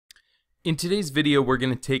In today's video, we're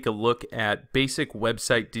going to take a look at basic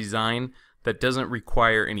website design that doesn't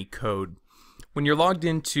require any code. When you're logged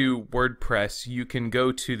into WordPress, you can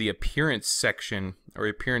go to the Appearance section or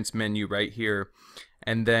Appearance menu right here,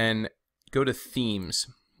 and then go to Themes.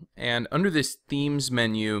 And under this Themes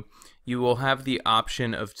menu, you will have the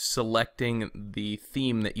option of selecting the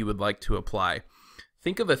theme that you would like to apply.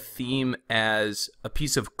 Think of a theme as a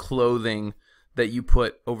piece of clothing that you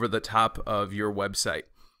put over the top of your website.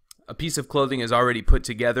 A piece of clothing is already put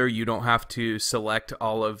together. You don't have to select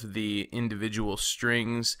all of the individual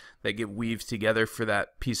strings that get weaved together for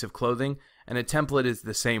that piece of clothing, and a template is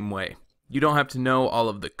the same way. You don't have to know all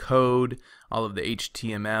of the code, all of the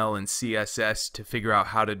HTML and CSS to figure out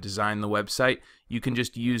how to design the website. You can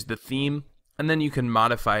just use the theme, and then you can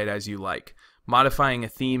modify it as you like. Modifying a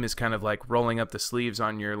theme is kind of like rolling up the sleeves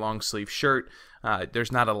on your long sleeve shirt.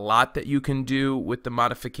 There's not a lot that you can do with the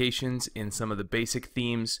modifications in some of the basic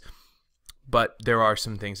themes, but there are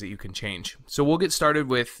some things that you can change. So we'll get started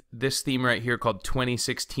with this theme right here called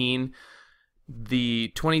 2016.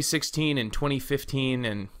 The 2016 and 2015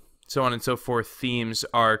 and so on and so forth themes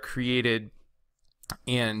are created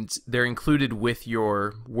and they're included with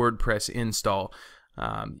your WordPress install.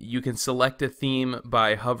 You can select a theme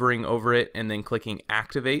by hovering over it and then clicking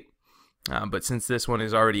activate. But since this one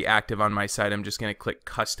is already active on my site, I'm just going to click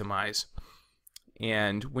customize.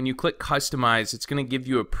 And when you click customize, it's going to give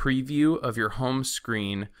you a preview of your home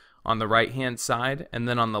screen on the right hand side, and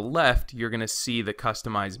then on the left you're going to see the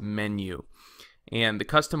customize menu. And the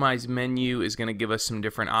customize menu is going to give us some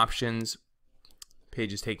different options.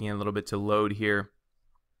 Page is taking a little bit to load here.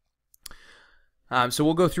 So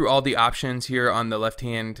we'll go through all the options here on the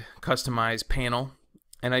left-hand customize panel.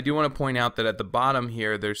 And I do want to point out that at the bottom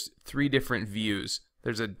here, there's three different views.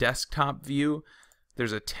 There's a desktop view,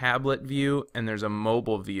 there's a tablet view, and there's a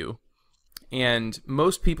mobile view. And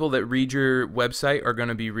most people that read your website are going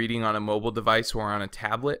to be reading on a mobile device or on a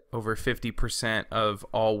tablet. Over 50% of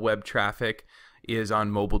all web traffic is on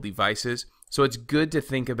mobile devices. So it's good to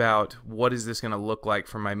think about what is this going to look like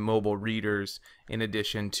for my mobile readers in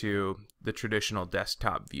addition to the traditional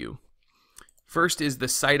desktop view. First is the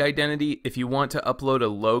site identity. If you want to upload a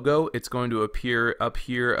logo, it's going to appear up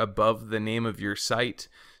here above the name of your site.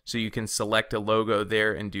 So you can select a logo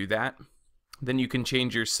there and do that. Then you can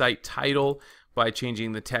change your site title by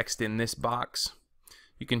changing the text in this box.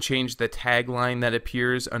 You can change the tagline that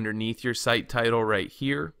appears underneath your site title right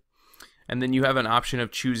here. And then you have an option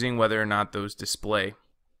of choosing whether or not those display.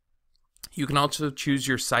 You can also choose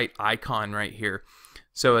your site icon right here.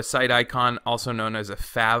 So a site icon, also known as a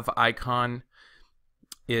fav icon,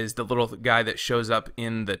 is the little guy that shows up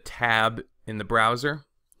in the tab in the browser.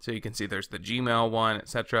 So you can see there's the Gmail one,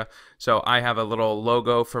 etc. So I have a little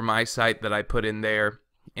logo for my site that I put in there.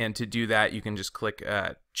 And to do that, you can just click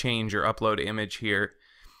change or upload image here.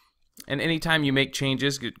 And anytime you make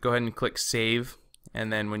changes, go ahead and click save.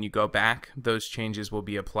 And then when you go back, those changes will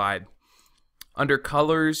be applied. Under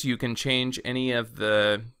colors, you can change any of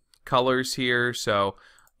the colors here. So,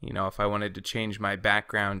 you know, if I wanted to change my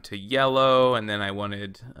background to yellow, and then I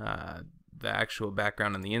wanted the actual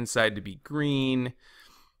background on the inside to be green,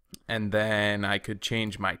 and then I could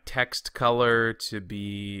change my text color to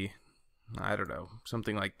be, I don't know,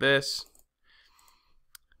 something like this.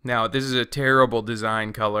 Now, this is a terrible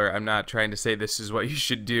design color. I'm not trying to say this is what you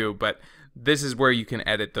should do, but this is where you can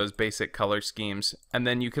edit those basic color schemes. And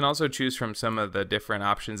then you can also choose from some of the different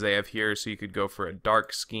options they have here. So you could go for a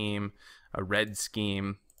dark scheme, a red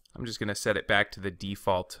scheme. I'm just going to set it back to the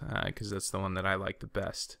default because that's the one that I like the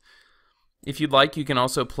best. If you'd like, you can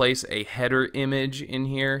also place a header image in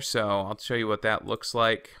here. So I'll show you what that looks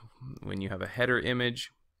like when you have a header image.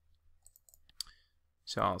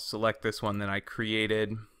 So I'll select this one that I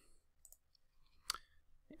created.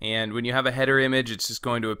 And when you have a header image, it's just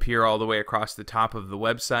going to appear all the way across the top of the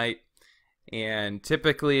website. And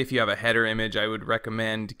typically, if you have a header image, I would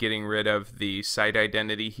recommend getting rid of the site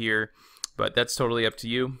identity here, but that's totally up to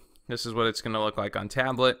you. This is what it's going to look like on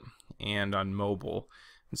tablet and on mobile.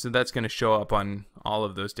 And so that's going to show up on all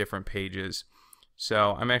of those different pages.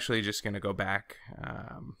 So I'm actually just going to go back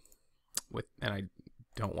and I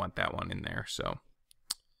don't want that one in there. So.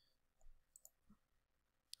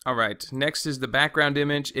 Alright, next is the background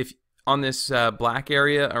image. If on this black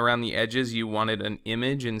area around the edges you wanted an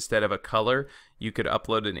image instead of a color, you could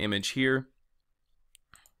upload an image here.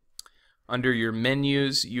 Under your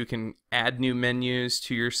menus, you can add new menus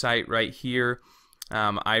to your site right here.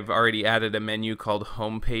 I've already added a menu called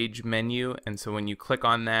Homepage Menu, and so when you click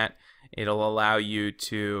on that, it'll allow you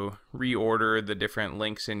to reorder the different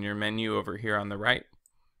links in your menu over here on the right.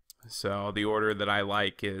 So the order that I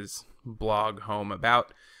like is blog, home,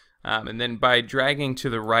 about. And then by dragging to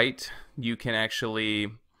the right, you can actually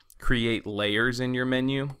create layers in your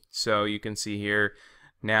menu. So you can see here,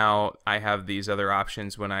 now I have these other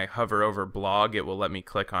options. When I hover over blog, it will let me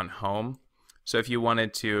click on home. So if you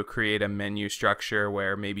wanted to create a menu structure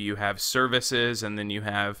where maybe you have services and then you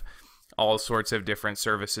have all sorts of different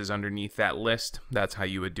services underneath that list, that's how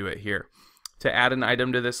you would do it here. To add an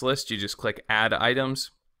item to this list, you just click Add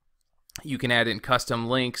Items. You can add in custom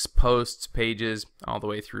links, posts, pages, all the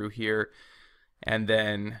way through here. And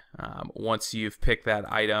then once you've picked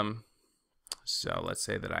that item, so let's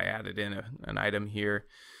say that I added in an item here,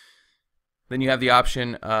 then you have the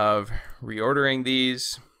option of reordering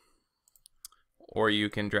these, or you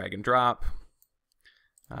can drag and drop.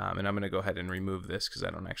 And I'm going to go ahead and remove this because I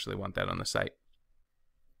don't actually want that on the site.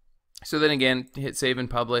 So then again, hit save and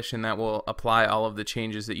publish, and that will apply all of the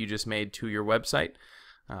changes that you just made to your website.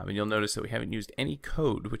 And you'll notice that we haven't used any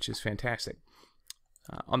code, which is fantastic.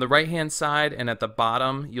 On the right hand side and at the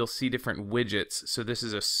bottom, you'll see different widgets. So this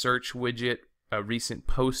is a search widget, a recent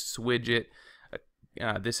posts widget.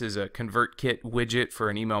 This is a ConvertKit widget for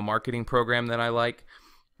an email marketing program that I like,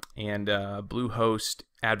 and Bluehost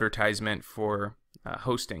advertisement for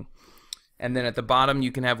hosting. And then at the bottom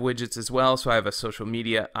you can have widgets as well. So I have a social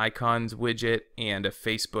media icons widget and a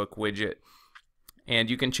Facebook widget. And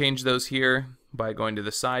you can change those here by going to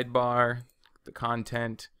the sidebar, the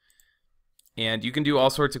content, and you can do all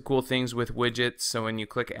sorts of cool things with widgets. So when you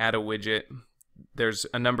click add a widget, there's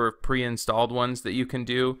a number of pre-installed ones that you can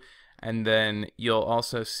do. And then you'll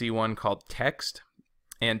also see one called text.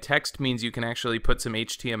 And text means you can actually put some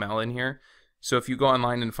HTML in here. So if you go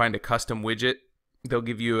online and find a custom widget, they'll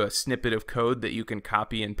give you a snippet of code that you can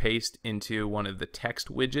copy and paste into one of the text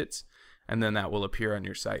widgets, and then that will appear on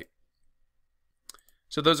your site.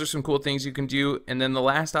 So those are some cool things you can do. And then the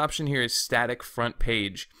last option here is static front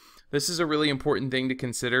page. This is a really important thing to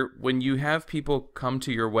consider. When you have people come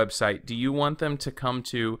to your website, do you want them to come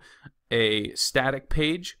to a static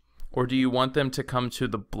page, or do you want them to come to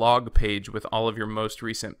the blog page with all of your most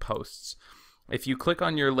recent posts? If you click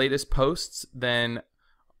on your latest posts, then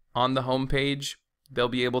on the home page, they'll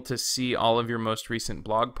be able to see all of your most recent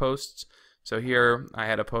blog posts. So here I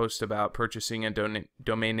had a post about purchasing a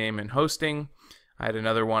domain name and hosting. I had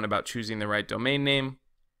another one about choosing the right domain name.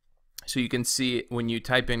 So you can see when you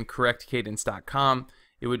type in correctcadence.com,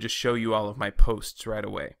 it would just show you all of my posts right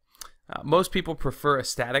away. Most people prefer a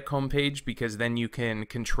static homepage because then you can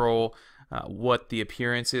control what the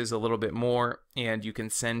appearance is a little bit more, and you can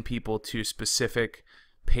send people to specific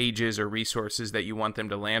pages or resources that you want them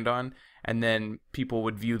to land on, and then people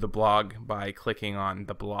would view the blog by clicking on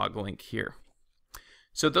the blog link here.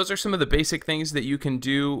 So those are some of the basic things that you can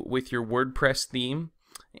do with your WordPress theme,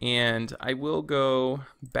 and I will go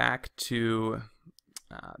back to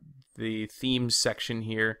the themes section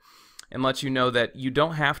here and let you know that you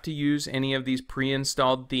don't have to use any of these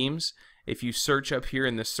pre-installed themes. If you search up here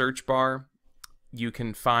in the search bar, you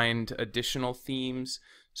can find additional themes.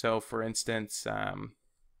 So for instance,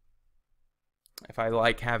 if I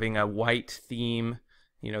like having a white theme,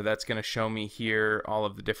 you know, that's going to show me here all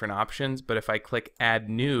of the different options. But if I click add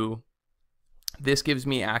new, this gives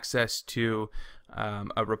me access to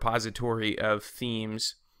a repository of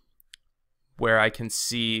themes where I can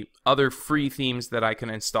see other free themes that I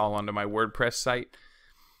can install onto my WordPress site.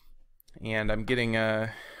 And I'm getting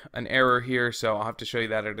an error here, so I'll have to show you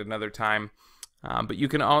that at another time. But you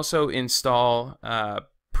can also install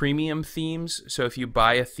premium themes. So if you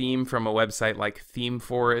buy a theme from a website like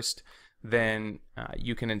ThemeForest, then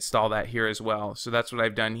you can install that here as well. So that's what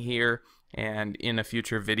I've done here, and in a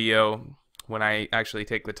future video, when I actually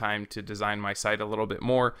take the time to design my site a little bit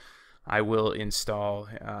more, I will install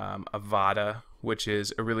Avada, which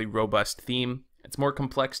is a really robust theme. It's more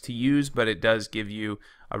complex to use, but it does give you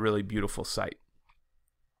a really beautiful site.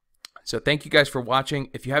 So thank you guys for watching.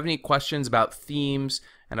 If you have any questions about themes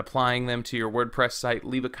and applying them to your WordPress site,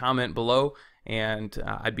 leave a comment below, and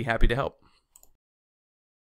I'd be happy to help.